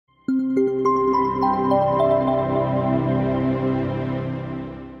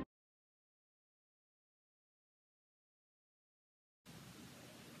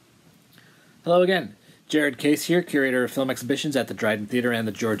Hello again. Jared Case here, curator of film exhibitions at the Dryden Theater and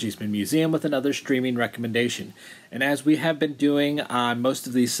the George Eastman Museum with another streaming recommendation. And as we have been doing on most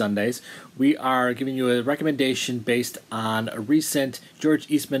of these Sundays, we are giving you a recommendation based on a recent George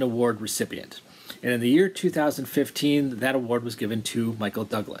Eastman Award recipient. And in the year 2015, that award was given to Michael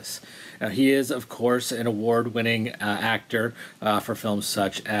Douglas. Now, he is, of course, an award-winning actor for films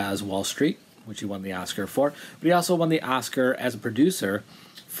such as Wall Street, which he won the Oscar for, but he also won the Oscar as a producer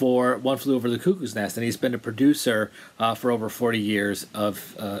for One Flew Over the Cuckoo's Nest, and he's been a producer for over 40 years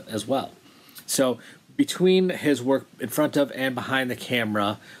as well. So between his work in front of and behind the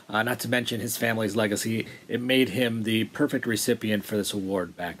camera, not to mention his family's legacy, it made him the perfect recipient for this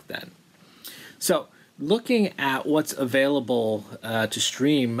award back then. So looking at what's available to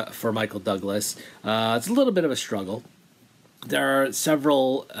stream for Michael Douglas, it's a little bit of a struggle. There are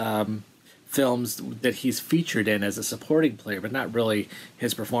several films that he's featured in as a supporting player, but not really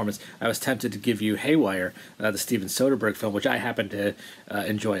his performance. I was tempted to give you Haywire, the Steven Soderbergh film, which I happen to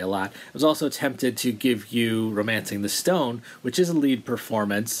enjoy a lot. I was also tempted to give you Romancing the Stone, which is a lead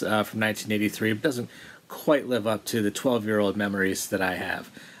performance from 1983. It doesn't quite live up to the 12-year-old memories that I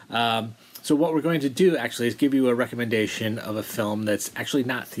have. So what we're going to do, actually, is give you a recommendation of a film that's actually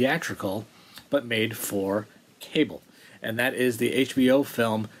not theatrical, but made for cable. And that is the HBO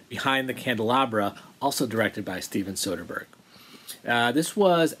film Behind the Candelabra, also directed by Steven Soderbergh. This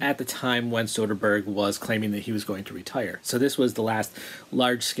was at the time when Soderbergh was claiming that he was going to retire. So this was the last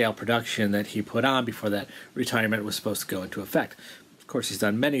large-scale production that he put on before that retirement was supposed to go into effect. Of course, he's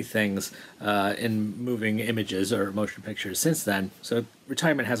done many things in moving images or motion pictures since then, so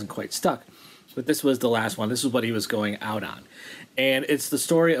retirement hasn't quite stuck. But this was the last one. This is what he was going out on. And it's the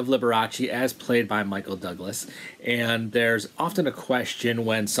story of Liberace as played by Michael Douglas. And there's often a question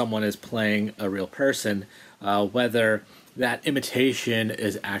when someone is playing a real person, whether that imitation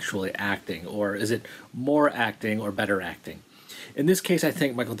is actually acting, or is it more acting or better acting. In this case, I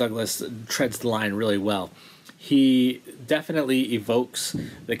think Michael Douglas treads the line really well. He definitely evokes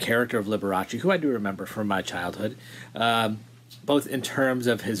the character of Liberace, who I do remember from my childhood, both in terms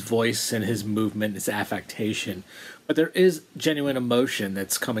of his voice and his movement, his affectation. But there is genuine emotion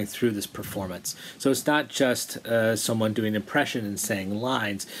that's coming through this performance. So it's not just someone doing impression and saying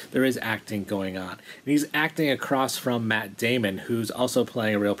lines. There is acting going on. And he's acting across from Matt Damon, who's also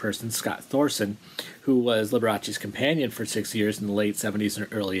playing a real person, Scott Thorson, who was Liberace's companion for 6 years in the late 70s and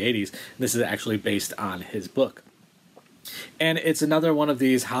early 80s. And this is actually based on his book. And it's another one of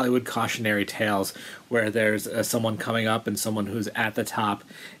these Hollywood cautionary tales where there's someone coming up and someone who's at the top,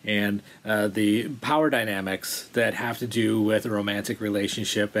 and the power dynamics that have to do with a romantic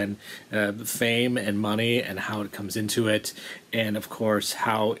relationship and fame and money and how it comes into it, and of course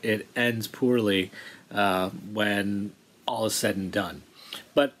how it ends poorly when all is said and done.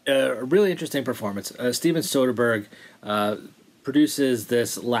 But a really interesting performance. Steven Soderbergh produces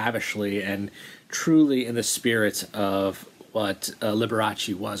this lavishly and truly in the spirit of what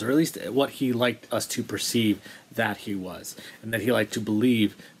Liberace was, or at least what he liked us to perceive that he was, and that he liked to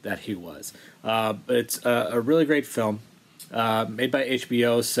believe that he was. It's a really great film made by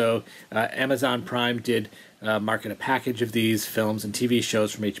HBO, so Amazon Prime did market a package of these films and TV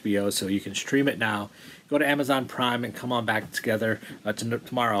shows from HBO, so you can stream it now. Go to Amazon Prime and come on back together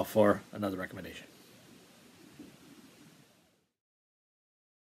tomorrow for another recommendation.